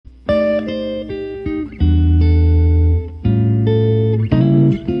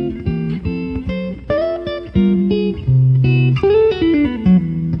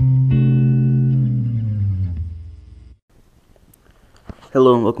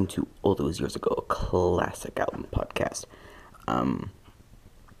and welcome to All Those Years Ago, a classic album podcast.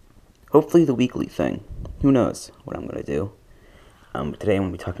 Hopefully the weekly thing. Who knows what I'm going to do. But today I'm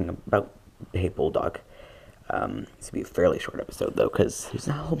going to be talking about Hey Bulldog. This will be a fairly short episode, though, because there's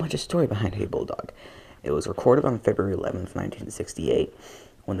not a whole bunch of story behind Hey Bulldog. It was recorded on February 11th, 1968,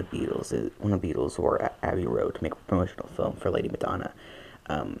 when the Beatles were at Abbey Road to make a promotional film for Lady Madonna.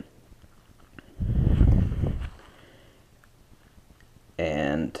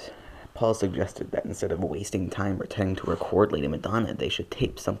 And Paul suggested that instead of wasting time pretending to record Lady Madonna, they should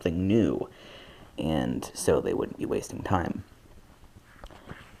tape something new, and so they wouldn't be wasting time.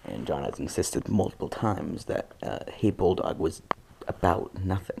 And John has insisted multiple times that Hey Bulldog was about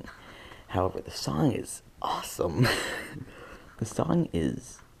nothing. However, the song is awesome. The song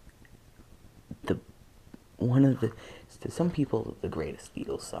is to some people, the greatest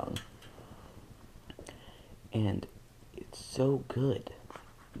Beatles song. And it's so good.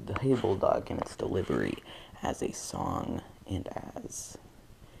 The Hey Bulldog and its delivery as a song and as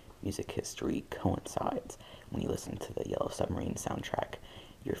music history coincides. When you listen to the Yellow Submarine soundtrack,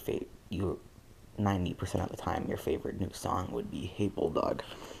 your 90% of the time, your favorite new song would be Hey Bulldog.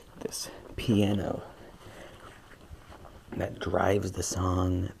 This piano that drives the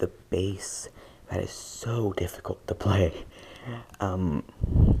song, the bass that is so difficult to play.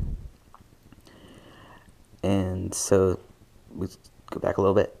 And so, let's go back a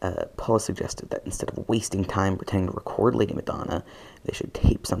little bit. Paul suggested that instead of wasting time pretending to record Lady Madonna, they should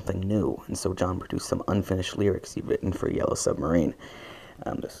tape something new. And so John produced some unfinished lyrics he'd written for Yellow Submarine.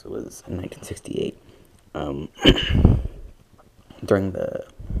 This was in 1968. During the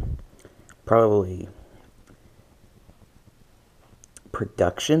probably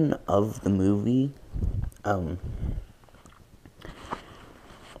production of the movie,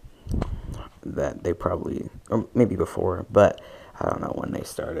 that they probably, or maybe before, but I don't know when they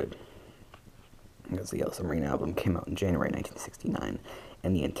started, because the Yellow Submarine album came out in January 1969,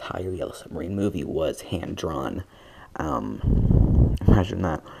 and the entire Yellow Submarine movie was hand-drawn. Imagine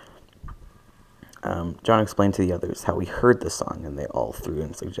that. John explained to the others how he heard the song, and they all threw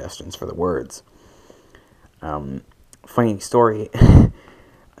in suggestions for the words. Funny story,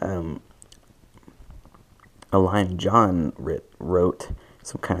 a line John wrote,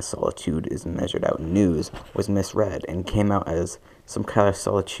 "Some kind of solitude is measured out in news," was misread and came out as "some kind of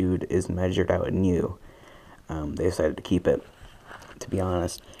solitude is measured out in you." They decided to keep it. To be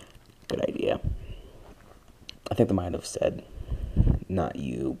honest, good idea. I think they might have said not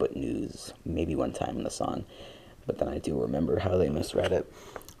you, but news, maybe one time in the song. But then I do remember how they misread it.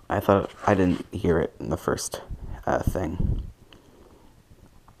 I didn't hear it in the first thing.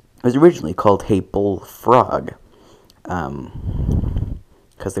 It was originally called Hey Bullfrog.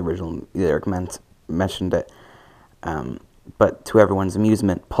 Because the original lyric mentioned it. But to everyone's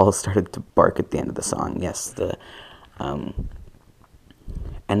amusement, Paul started to bark at the end of the song. Yes, the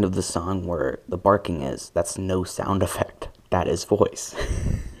end of the song where the barking is, that's no sound effect. That is voice.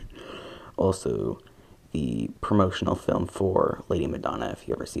 Also, the promotional film for Lady Madonna, if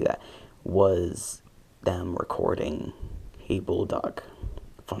you ever see that, was them recording Hey Bulldog.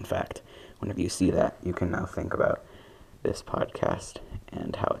 Fun fact. Whenever you see that, you can now think about this podcast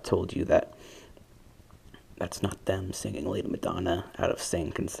and how it told you that that's not them singing Lady Madonna out of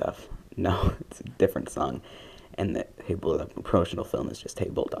sync and stuff. No, it's a different song. And the Hey Bulldog promotional film is just Hey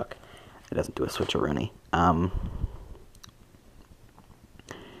Bulldog. It doesn't do a switcheroonie.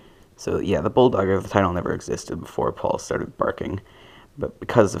 So yeah, the Bulldog of the title never existed before Paul started barking. But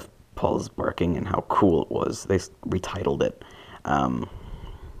because of Paul's barking and how cool it was, they retitled it.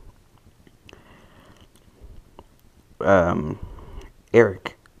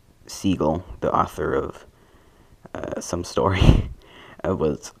 Eric Siegel, the author of Some Story,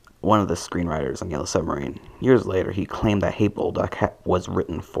 was one of the screenwriters on Yellow Submarine. Years later, he claimed that Hey Bulldog was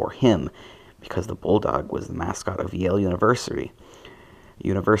written for him because the Bulldog was the mascot of Yale University,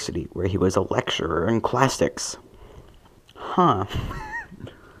 where he was a lecturer in classics. Huh.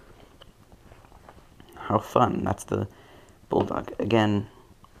 How fun. That's the Bulldog. Again,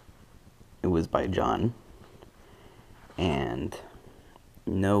 it was by John. And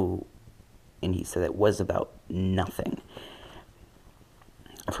he said it was about nothing.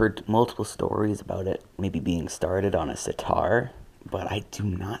 I've heard multiple stories about it maybe being started on a sitar, but I do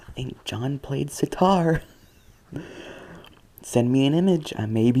not think John played sitar. Send me an image. I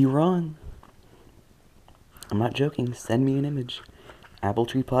may be wrong. I'm not joking. Send me an image.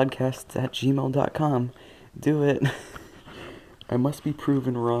 appletreepodcasts@gmail.com. Do it. I must be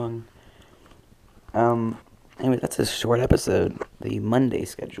proven wrong. Anyway, that's a short episode. The Monday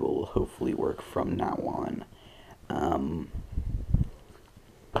schedule will hopefully work from now on.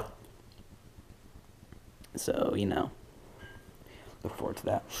 So, look forward to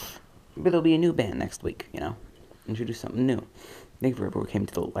that. But there'll be a new band next week, introduce something new. Thank you for everyone who came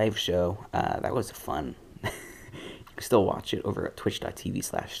to the live show. That was fun. You can still watch it over at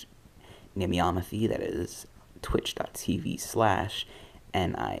twitch.tv/Nimiamathy. That is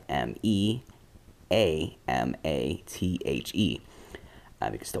twitch.tv/NIMEAMATHE.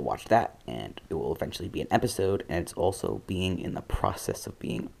 You can still watch that, and it will eventually be an episode, and it's also being in the process of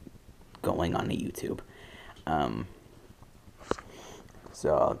going on to YouTube.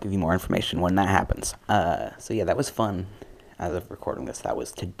 So I'll give you more information when that happens. So yeah, that was fun. As of recording this, that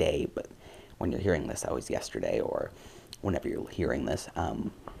was today, but when you're hearing this, that was yesterday, or whenever you're hearing this.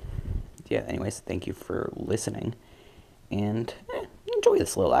 Yeah, anyways, thank you for listening, and enjoy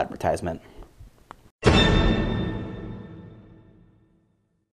this little advertisement.